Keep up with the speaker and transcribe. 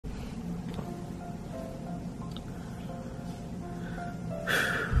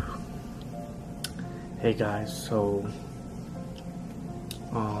Hey guys, so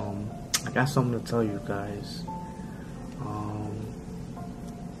I got something to tell you guys.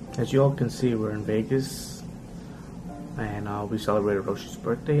 As you all can see, we're in Vegas, and we celebrated Roshi's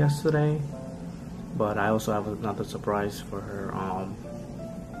birthday yesterday. But I also have another surprise for her.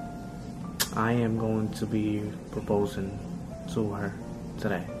 I am going to be proposing to her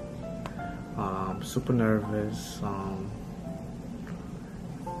today. Super nervous.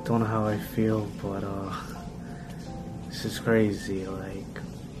 Don't know how I feel, but this is crazy. Like,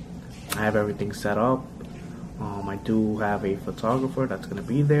 I have everything set up. I do have a photographer that's gonna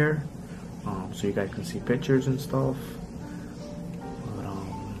be there, so you guys can see pictures and stuff. But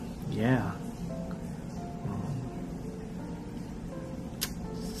yeah,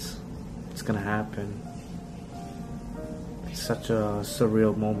 it's gonna happen. It's such a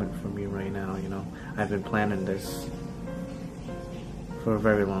surreal moment for me right now. You know, I've been planning this for a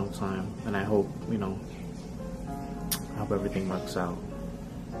very long time, and I hope, you know, I hope everything works out.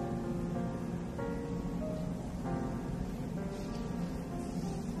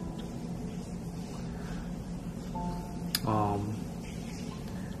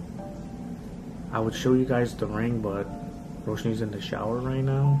 I would show you guys the ring, but Roshni's in the shower right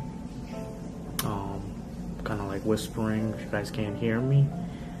now. Kind of like whispering if you guys can't hear me,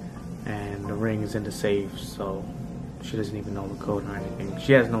 and the ring is in the safe, so she doesn't even know the code or anything.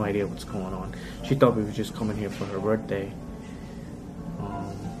 She has no idea what's going on. She thought we were just coming here for her birthday.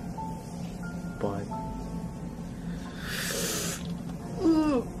 But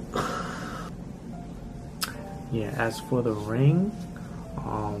yeah, as for the ring,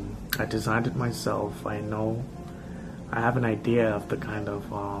 I designed it myself. I have an idea of the kind of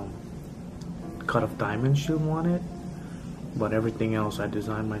cut of diamond she wanted, but everything else I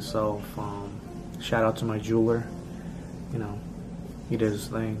designed myself. Shout out to my jeweler. You know, he did his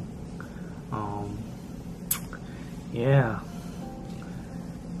thing. Yeah,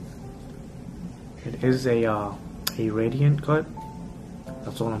 it is a radiant cut.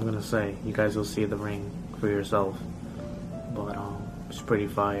 That's all I'm gonna say. You guys will see the ring for yourself, but it's pretty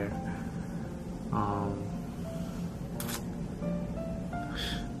fire.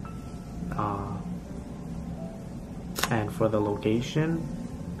 And for the location,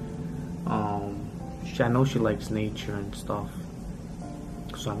 I know she likes nature and stuff,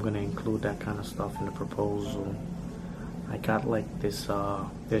 so I'm gonna include that kind of stuff in the proposal. I got like this,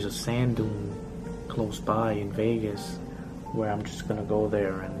 there's a sand dune close by in Vegas where I'm just gonna go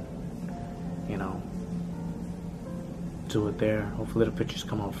there and, you know, do it there. Hopefully the pictures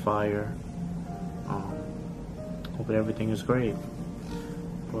come out fire. Hopefully everything is great,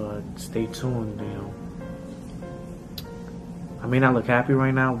 but stay tuned. You know, I may not look happy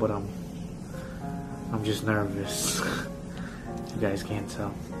right now, but I'm just nervous. You guys can't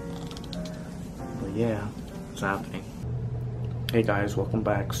tell, but yeah, it's happening. Hey guys, welcome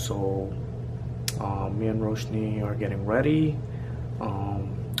back. So me and Roshni are getting ready.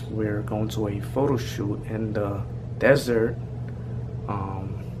 We're going to a photo shoot in the desert.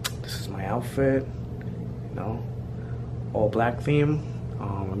 This is my outfit, you know, all black theme.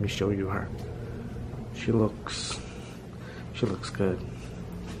 Let me show you her. She looks good.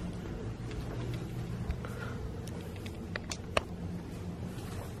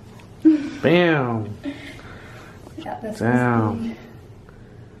 Bam! Damn.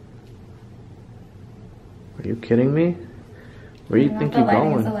 Are you kidding me? Where do you think you're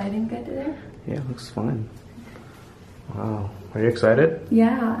going? Is the lighting good today? Yeah, it looks fine. Wow. Are you excited?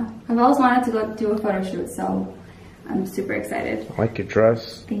 Yeah. I've always wanted to go do a photo shoot, so I'm super excited. I like your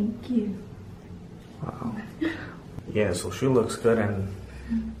dress. Thank you. Wow. Yeah, so she looks good, and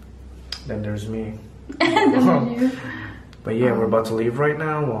then there's me. You. But yeah, we're about to leave right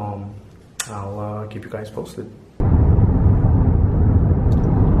now. I'll keep you guys posted.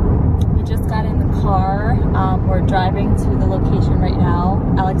 We just got in the car. We're driving to the location right now.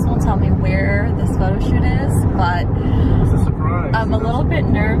 Alex won't tell me where this photo shoot is, but It's a surprise. I'm a little bit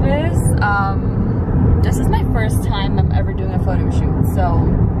nervous. This is my first time I'm ever doing a photo shoot, so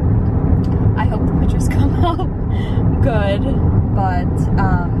I hope the pictures come out good. But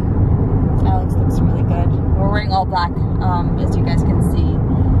Alex looks really good. We're wearing all black, as you guys can see.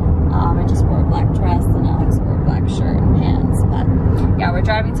 I just wore a black dress, and Alex wore a black shirt and pants. But yeah, we're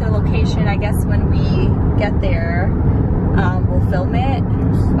driving to the location. I guess when we get there, we'll film it.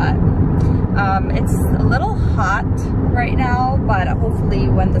 But it's a little hot right now, but hopefully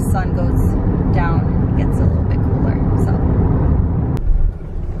when the sun goes down, it gets a little bit cooler. So.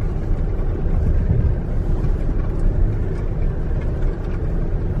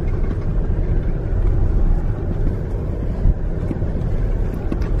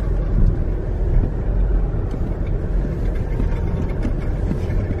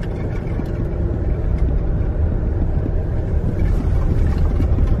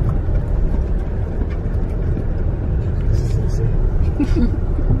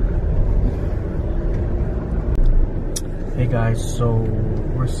 guys, so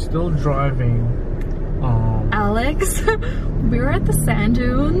we're still driving. Alex, we were at the sand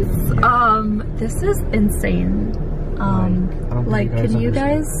dunes. Yeah. This is insane. Like, can you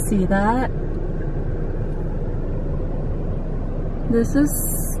guys see that? This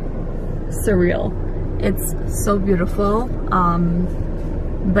is surreal. It's so beautiful.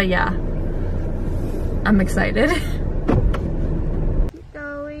 But yeah, I'm excited. Keep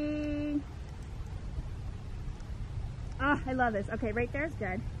going. Ah, I love this. Okay, right there's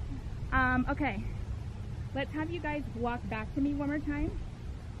good. Okay. Let's have you guys walk back to me one more time.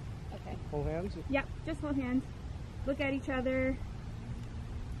 Okay. Hold hands? Yep, just hold hands. Look at each other.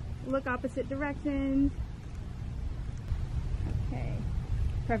 Look opposite directions. Okay.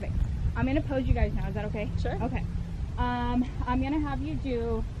 Perfect. I'm gonna pose you guys now. Is that okay? Sure. Okay. I'm gonna have you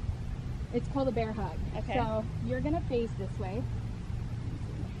do, it's called a bear hug. Okay. So you're gonna face this way.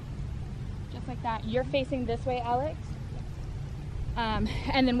 Just like that. You're facing this way, Alex.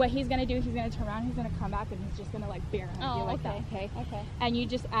 And then what he's gonna do, he's gonna turn around, he's gonna come back, and he's just gonna like bear hug you like that, okay? Okay. And you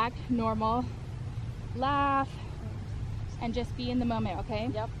just act normal, laugh, and just be in the moment, okay?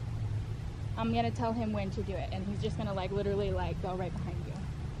 Yep. I'm gonna tell him when to do it, and he's just gonna like literally like go right behind you.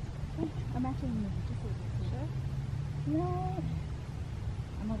 I'm actually gonna move just a little bit. Sure. No.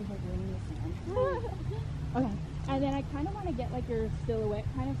 I'm over here doing this now. Okay. And then I kind of want to get like your silhouette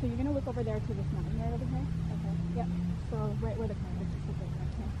kind of, so you're gonna look over there to this mountain right over here. Okay. Yep. So right where the camera is, just look right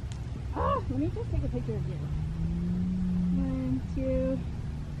there. Okay. Ah, let me just take a picture of you. 1, 2.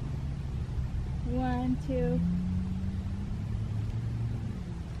 1, 2.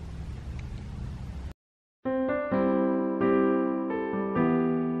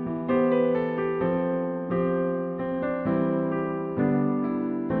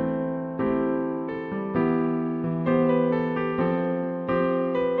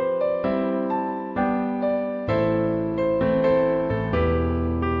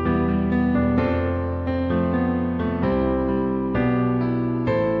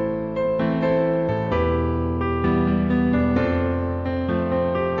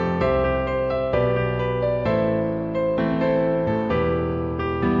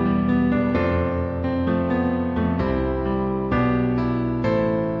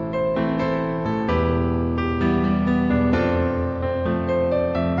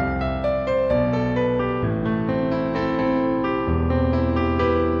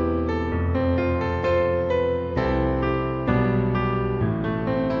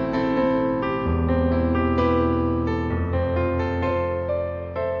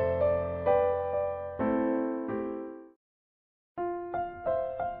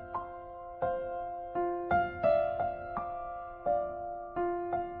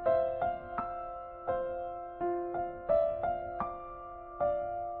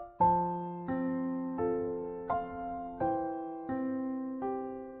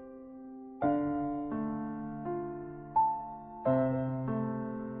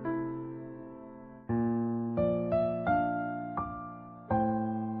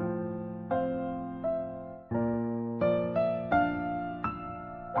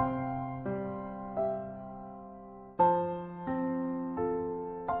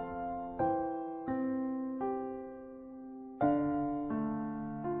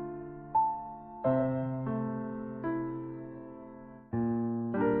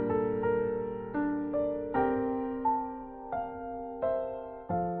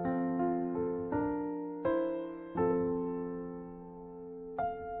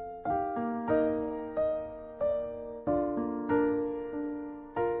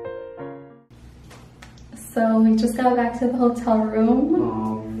 So we just got back to the hotel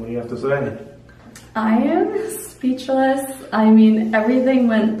room. What do you have to say? I am speechless. I mean, everything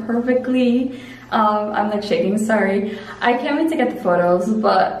went perfectly. I'm like shaking, sorry. I can't wait to get the photos,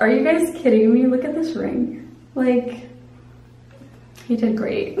 but are you guys kidding me? Look at this ring. Like, he did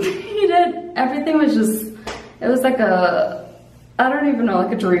great. He did, everything was just, it was like a, I don't even know,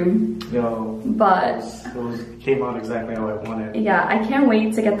 like a dream. Yo, but it came out exactly how I wanted. Yeah, I can't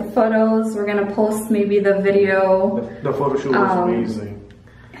wait to get the photos. We're gonna post maybe the video. The photo shoot was amazing.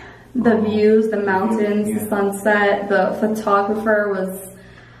 The views, the mountains, the sunset, the photographer was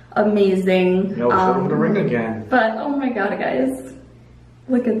amazing. Yo, show them the ring again. But oh my god, guys,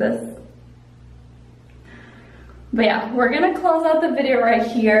 look at this. But yeah, we're gonna close out the video right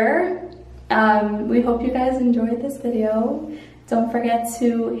here. We hope you guys enjoyed this video. Don't forget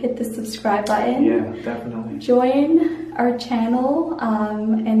to hit the subscribe button. Yeah, definitely. Join our channel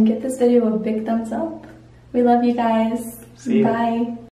and give this video a big thumbs up. We love you guys. See ya. Bye.